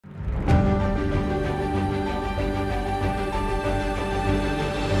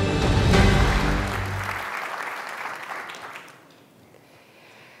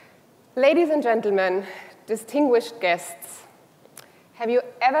Ladies and gentlemen, distinguished guests, have you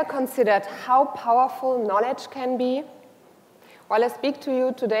ever considered how powerful knowledge can be? While I speak to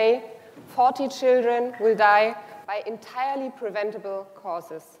you today, 40 children will die by entirely preventable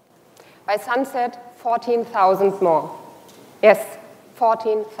causes. By sunset, 14,000 more. Yes,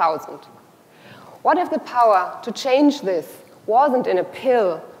 14,000. What if the power to change this wasn't in a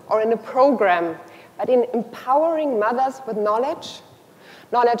pill or in a program, but in empowering mothers with knowledge?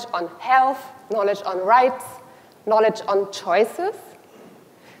 Knowledge on health, knowledge on rights, knowledge on choices?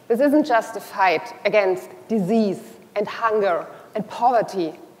 This isn't just a fight against disease and hunger and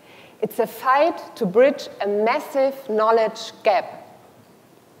poverty. It's a fight to bridge a massive knowledge gap.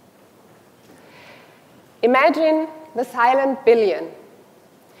 Imagine the silent billion.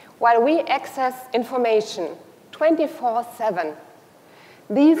 While we access information 24/7,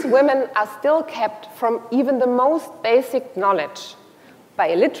 these women are still kept from even the most basic knowledge, by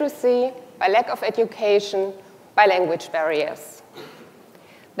illiteracy, by lack of education, by language barriers.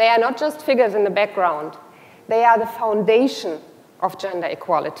 They are not just figures in the background, they are the foundation of gender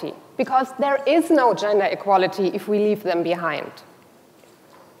equality, because there is no gender equality if we leave them behind.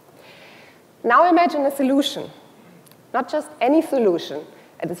 Now imagine a solution, not just any solution,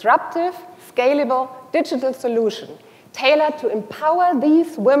 a disruptive, scalable, digital solution, tailored to empower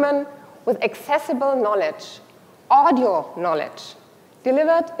these women with accessible knowledge, audio knowledge,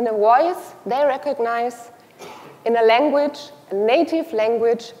 delivered in a voice they recognize, in a language, a native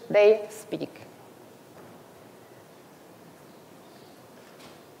language they speak.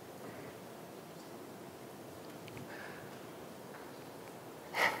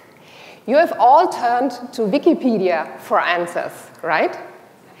 You have all turned to Wikipedia for answers, right?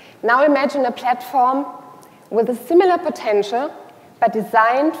 Now imagine a platform with a similar potential, but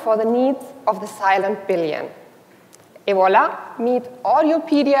designed for the needs of the silent billion. Et voila, meet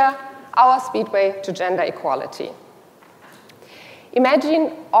Audiopedia, our speedway to gender equality.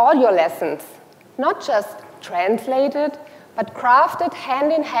 Imagine audio lessons, not just translated, but crafted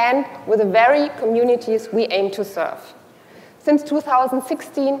hand in hand with the very communities we aim to serve. Since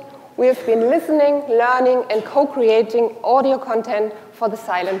 2016, we have been listening, learning, and co-creating audio content for the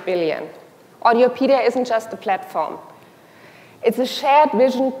silent billion. Audiopedia isn't just a platform. It's a shared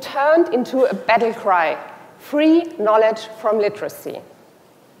vision turned into a battle cry: free knowledge from literacy.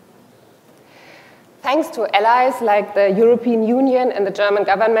 Thanks to allies like the European Union and the German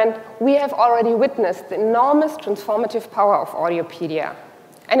government, we have already witnessed the enormous transformative power of Audiopedia.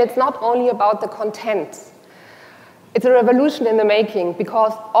 And it's not only about the content. It's a revolution in the making,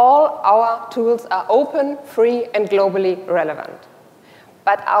 because all our tools are open, free, and globally relevant.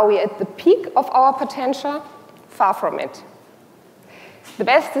 But are we at the peak of our potential? Far from it. The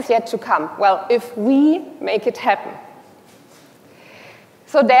best is yet to come, well, if we make it happen.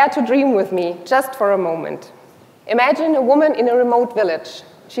 So dare to dream with me, just for a moment. Imagine a woman in a remote village.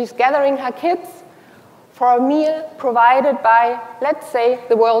 She's gathering her kids for a meal provided by, let's say,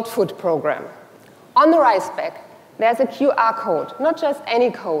 the World Food Programme. On the rice bag, there's a QR code, not just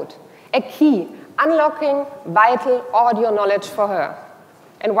any code, a key unlocking vital audio knowledge for her.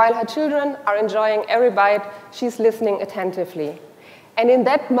 And while her children are enjoying every bite, she's listening attentively. And in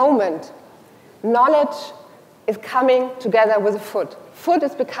that moment, knowledge is coming together with food. Food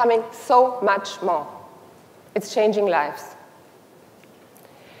is becoming so much more. It's changing lives.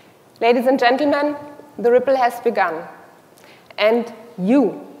 Ladies and gentlemen, the ripple has begun. And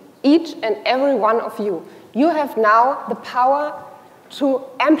you, each and every one of you, you have now the power to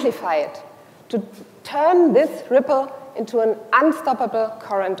amplify it, to turn this ripple into an unstoppable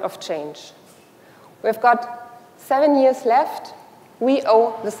current of change. We've got 7 years left. We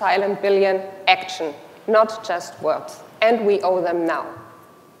owe the silent billion action, not just words, and we owe them now.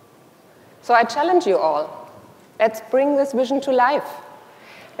 So I challenge you all. Let's bring this vision to life.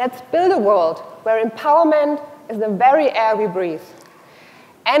 Let's build a world where empowerment is the very air we breathe.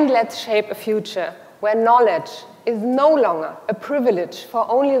 And let's shape a future where knowledge is no longer a privilege for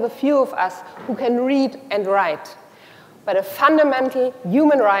only the few of us who can read and write, but a fundamental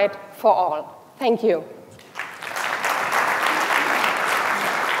human right for all. Thank you.